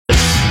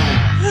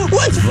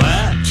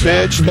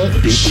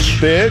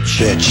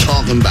Bitch.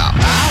 Talking about.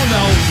 I don't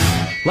know.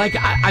 Like,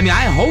 I mean,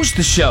 I host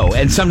the show,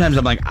 and sometimes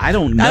I'm like, I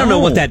don't know. I don't know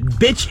what that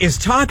bitch is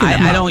talking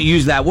about. I don't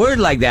use that word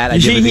like that.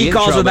 He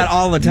calls her that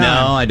all the time.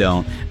 No, I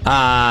don't.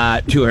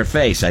 To her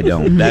face, I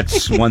don't.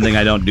 That's one thing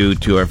I don't do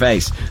to her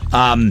face.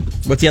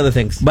 What's the other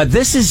things? But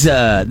this is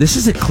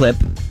a clip,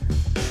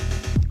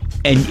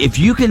 and if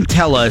you can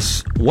tell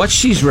us what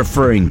she's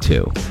referring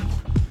to,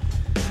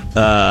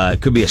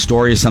 it could be a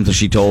story or something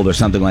she told or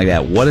something like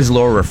that. What is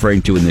Laura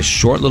referring to in this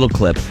short little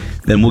clip?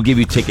 Then we'll give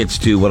you tickets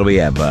to, what do we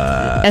have?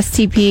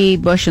 STP,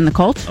 Bush, and the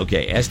Cult.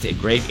 Okay,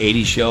 great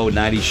 80s show,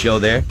 90s show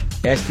there.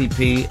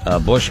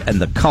 STP, Bush,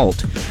 and the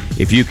Cult.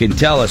 If you can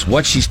tell us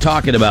what she's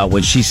talking about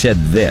when she said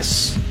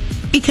this.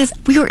 Because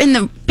we were in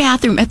the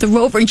bathroom at the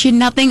Rover and she had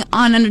nothing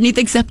on underneath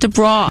except a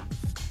bra.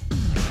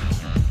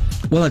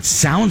 Well, it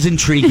sounds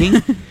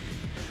intriguing.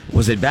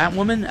 Was it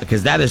Batwoman?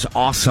 Because that is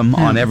awesome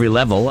on every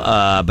level.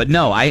 But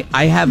no, I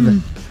have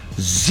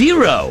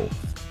zero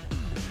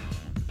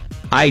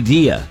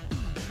idea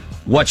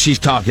what she's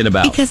talking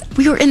about. Because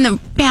we were in the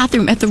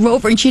bathroom at the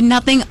Rover and she had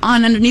nothing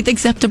on underneath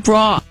except a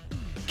bra.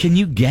 Can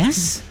you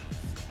guess?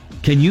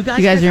 Can you guys?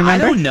 You guys guess? remember? I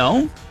don't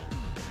know.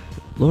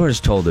 Laura's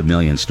told a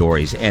million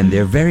stories, and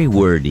they're very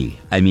wordy.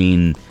 I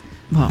mean,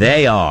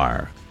 they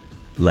are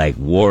like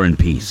War and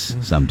Peace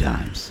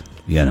sometimes,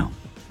 you know.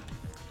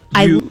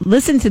 I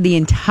listened to the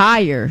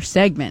entire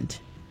segment.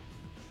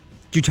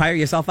 Did you tire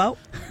yourself out?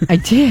 I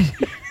did.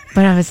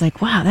 But I was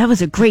like, wow, that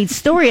was a great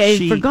story.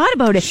 I forgot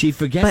about it. She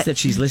forgets that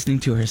she's listening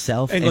to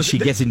herself, and she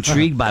gets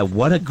intrigued by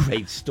what a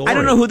great story. I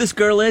don't know who this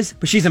girl is,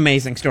 but she's an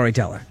amazing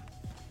storyteller.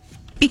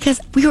 Because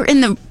we were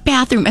in the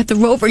bathroom at the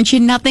Rover and she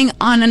had nothing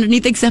on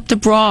underneath except a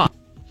bra.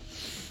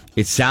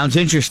 It sounds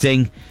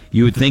interesting.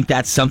 You would think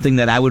that's something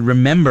that I would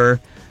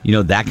remember, you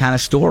know, that kind of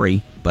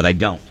story, but I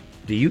don't.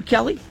 Do you,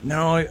 Kelly?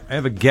 No, I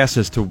have a guess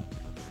as to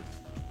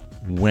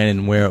when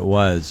and where it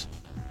was.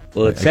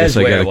 Well, it says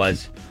where it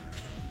was.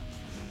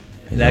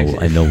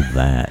 I know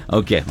that.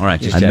 Okay, all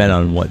right. I meant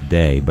on what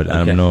day, but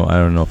I don't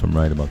know if I'm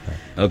right about that.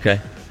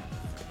 Okay.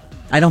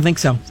 I don't think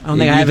so. I don't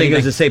think I have think it anything.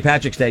 was a St.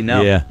 Patrick's Day?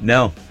 No. Yeah.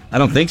 No, I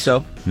don't think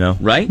so. No.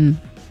 Right?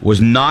 Was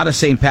not a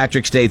St.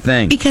 Patrick's Day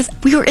thing. Because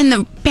we were in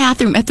the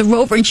bathroom at the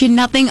Rover and she had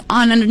nothing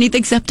on underneath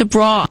except a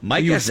bra.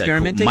 Mike you has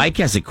experimenting? Mike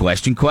has a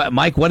question.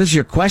 Mike, what is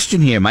your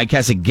question here? Mike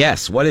has a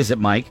guess. What is it,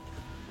 Mike?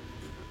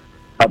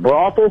 A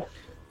brothel?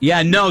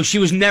 Yeah, no, she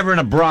was never in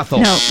a brothel.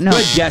 No.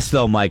 Good guess,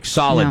 though, Mike.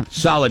 Solid. No.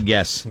 Solid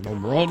guess.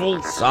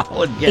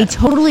 Solid I guess.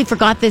 totally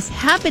forgot this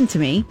happened to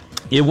me.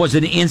 It was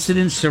an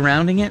incident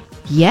surrounding it?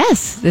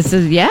 Yes, this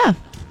is,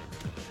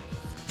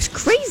 It's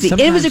crazy.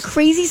 Sometimes- It was a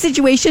crazy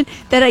situation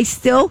that I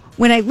still,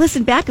 when I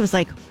listened back, I was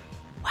like,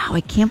 wow,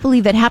 I can't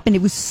believe that happened.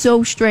 It was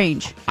so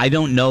strange. I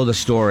don't know the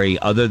story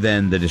other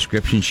than the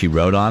description she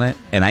wrote on it,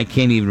 and I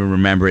can't even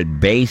remember it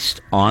based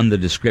on the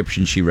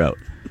description she wrote.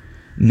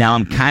 Now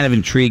I'm kind of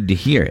intrigued to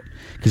hear it.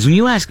 Because when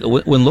you ask,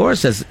 when Laura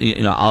says,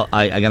 you know,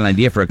 I got an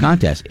idea for a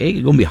contest,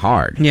 it's going to be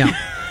hard. Yeah.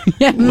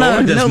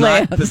 Laura does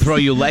not layups. throw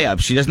you layups.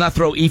 She does not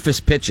throw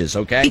EFIS pitches,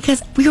 okay?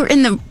 Because we were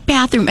in the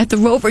bathroom at the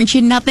Rover and she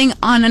had nothing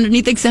on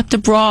underneath except a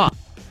bra.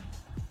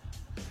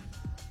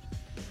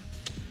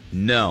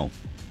 No.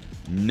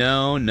 Let's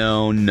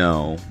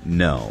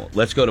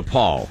go to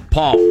Paul.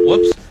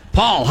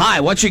 Paul,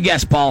 hi. What's your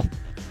guess, Paul?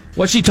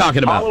 What's she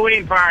talking about?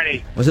 Halloween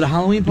party. Was it a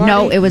Halloween party?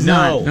 No, it was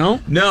not. No.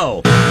 Let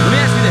me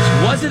ask you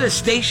this. Was it a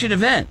station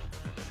event?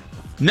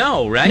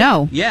 No, right?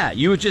 No. Yeah,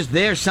 you were just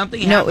there.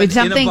 Something No, happened it's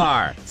something. in a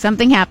bar.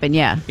 Something happened,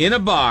 yeah. In a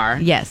bar.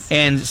 Yes.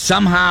 And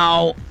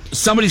somehow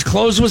somebody's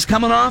clothes was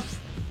coming off?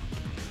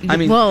 I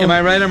mean, Well, am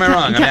I right or am I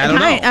wrong? I don't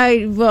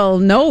know. Well,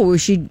 no,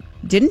 she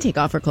didn't take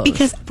off her clothes.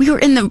 Because we were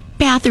in the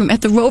bathroom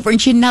at the Rover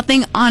and she had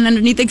nothing on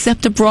underneath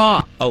except a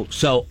bra.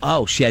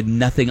 She had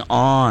nothing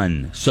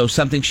on. So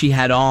something she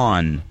had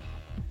on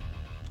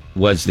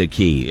was the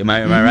key. Am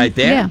I right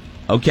there? Yeah.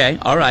 Okay,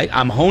 all right.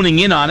 I'm honing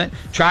in on it.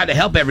 Trying to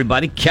help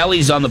everybody.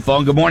 Kelly's on the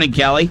phone. Good morning,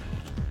 Kelly.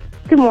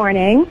 Good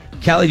morning.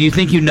 Kelly, do you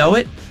think you know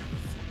it?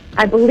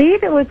 I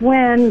believe it was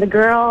when the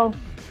girl,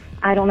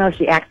 I don't know if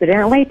she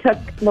accidentally took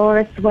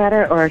Laura's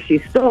sweater or if she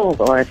stole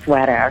Laura's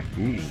sweater.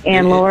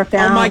 And Laura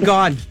found... Oh, my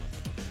God.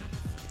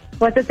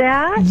 Was it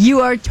that?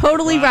 You are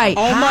totally right.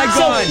 Oh, my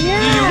God. Do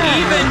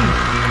you even...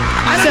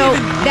 So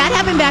that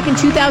happened back in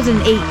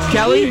 2008.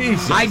 Kelly,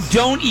 I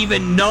don't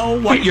even know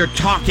what you're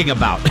talking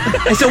about.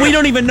 So we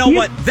don't even know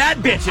what that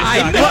bitch is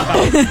talking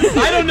about.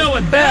 I don't know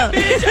what that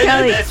is.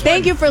 Kelly,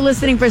 thank you for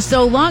listening for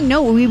so long.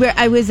 No,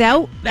 I was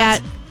out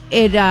at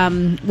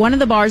one of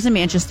the bars in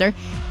Manchester,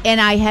 and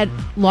I had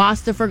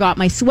lost or forgot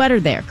my sweater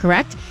there,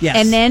 correct? Yes.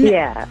 And then,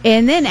 Yeah.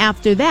 and then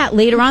after that,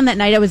 later on that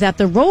night, I was at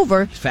the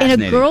Rover, and a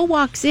Fascinating. girl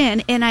walks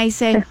in, and I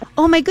say,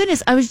 oh my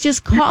goodness, I was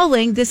just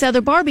calling this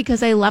other bar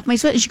because I left my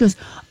sweater. And she goes,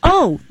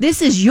 oh,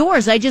 this is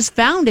yours. I just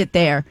found it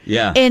there.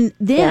 Yeah. And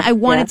then Yeah, I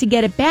wanted yeah. to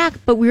get it back,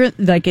 but we were,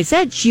 like I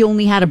said, she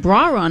only had a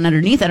bra on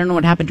underneath. I don't know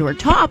what happened to her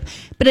top,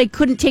 but I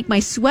couldn't take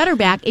my sweater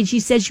back, and she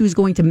said she was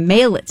going to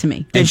mail it to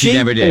me. And she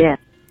never did. Yeah.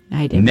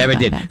 I didn't. Never get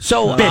did. that.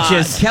 So,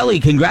 Bitches. Kelly,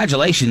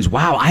 congratulations!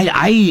 Wow,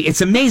 it's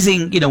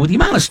amazing. With the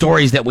amount of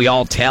stories that we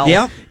all tell.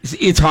 Yeah.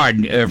 It's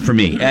hard for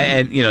me,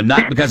 and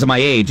not because of my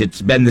age.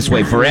 It's been this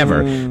way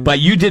forever. But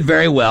you did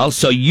very well.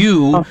 So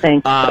you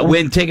thank you.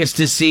 win tickets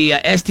to see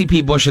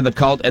STP Bush and the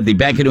Cult at the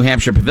Bank of New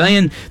Hampshire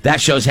Pavilion. That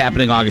show's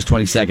happening August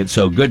 22nd.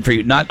 So good for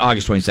you. Not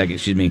August 22nd.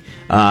 Excuse me.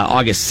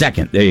 August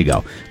 2nd. There you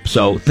go.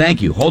 So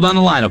thank you. Hold on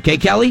the line, okay,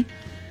 Kelly?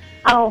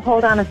 Oh,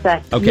 hold on a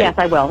sec. Okay. Yes,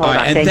 I will. Hold All on.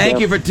 right, and thank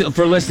you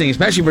for listening,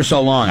 especially for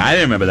so long. I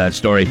didn't remember that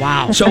story.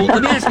 Wow. So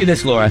let me ask you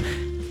this, Laura.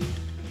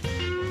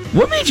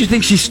 What made you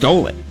think she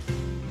stole it?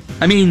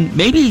 I mean,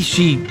 maybe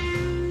she...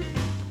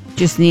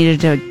 Just needed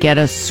to get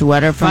a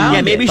sweater from.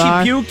 Yeah, the maybe she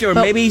bar. puked, or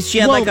But- maybe she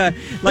had well, like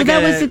well,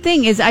 that a- was the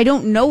thing is I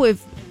don't know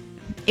if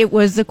it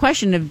was the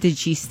question of did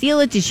she steal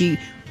it?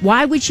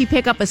 Why would she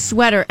pick up a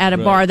sweater at a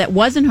bar that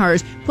wasn't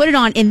hers, put it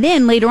on, and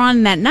then later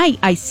on that night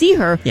I see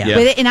her Yeah.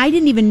 with it, and I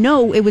didn't even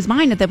know it was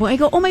mine at that point. I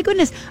go, oh my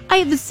goodness, I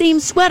have the same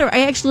sweater.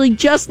 I actually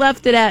just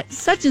left it at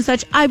such and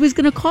such. I was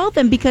going to call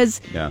them because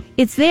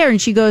it's there,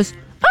 and she goes,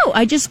 oh,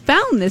 I just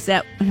found this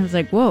at, and I was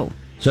like, whoa.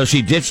 So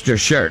she ditched her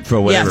shirt for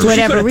whatever so she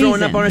whatever could have thrown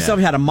reason. up on herself,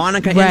 had a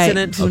Monica Right.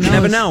 incident. Who You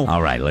never knows? know.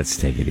 All right, let's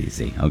take it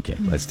easy. Okay,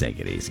 let's take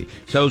it easy.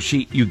 So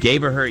you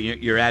gave her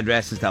your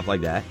address and stuff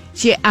like that.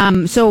 She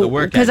The so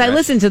work because I address.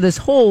 listened to this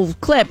whole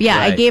clip, I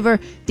Right. gave her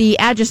the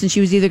address and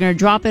she was either going to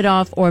drop it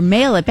off or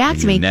mail it back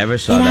to You me. never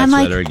saw and that I'm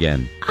sweater like,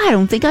 again. I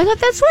don't think I got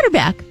that sweater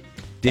back.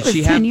 Did That was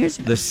she 10 have years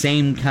ago. the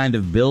same kind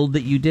of build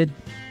that you did?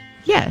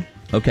 Yeah.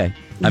 Okay.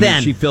 I Then-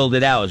 mean, she filled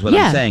it out, is what I'm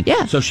Yeah, saying.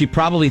 yeah. So she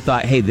probably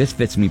thought, hey, this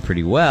fits me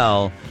pretty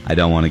well. I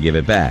don't want to give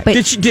it back. But-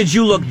 Did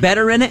you look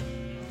better in it?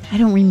 I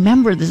don't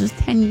remember. This was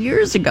 10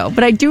 years ago,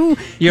 but I do.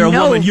 You're a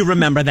know. woman. You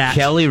remember that.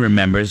 Kelly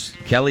remembers.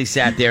 Kelly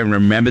sat there and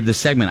remembered the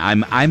segment.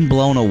 I'm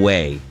blown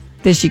away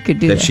that she could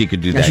do that that. she could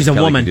do Yeah, that. she's a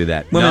Kelly woman. could do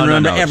that. Women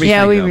remember everything.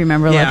 Yeah, we though.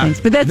 remember a lot of Yeah.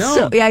 things, but that's No.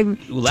 so. Yeah,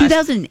 Last-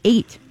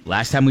 2008.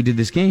 Last time we did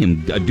this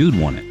game, a dude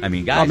won it. I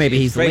mean, guys. Oh, maybe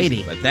it's he's the crazy,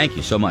 lady. But thank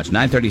you so much.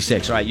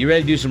 9:36. All right, you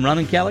ready to do some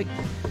running, Kelly?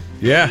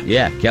 Yeah.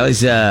 Yeah,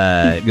 Kelly's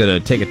going to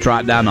take a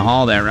trot down the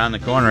hall there around the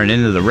corner and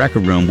into the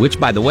record room, which,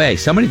 by the way,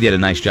 somebody did a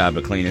nice job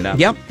of cleaning it up.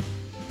 Yep.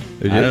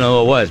 I don't know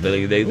who it was, but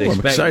they I'm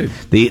excited.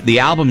 The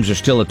albums are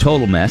still a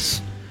total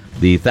mess.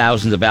 The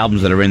thousands of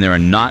albums that are in there are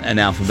not in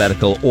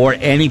alphabetical or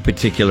any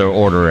particular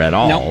order at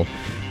all. Nope.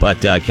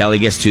 But Kelly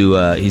gets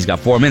to, he's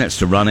got 4 minutes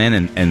to run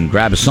in and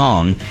grab a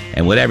song,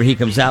 and whatever he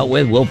comes out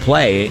with, we'll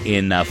play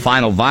in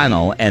Final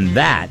Vinyl, and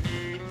that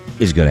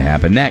is going to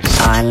happen next.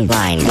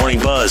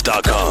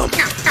 MorningBuzz.com.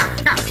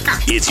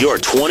 It's your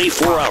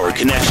 24-hour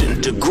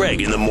connection to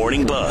Greg in the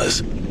Morning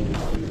Buzz.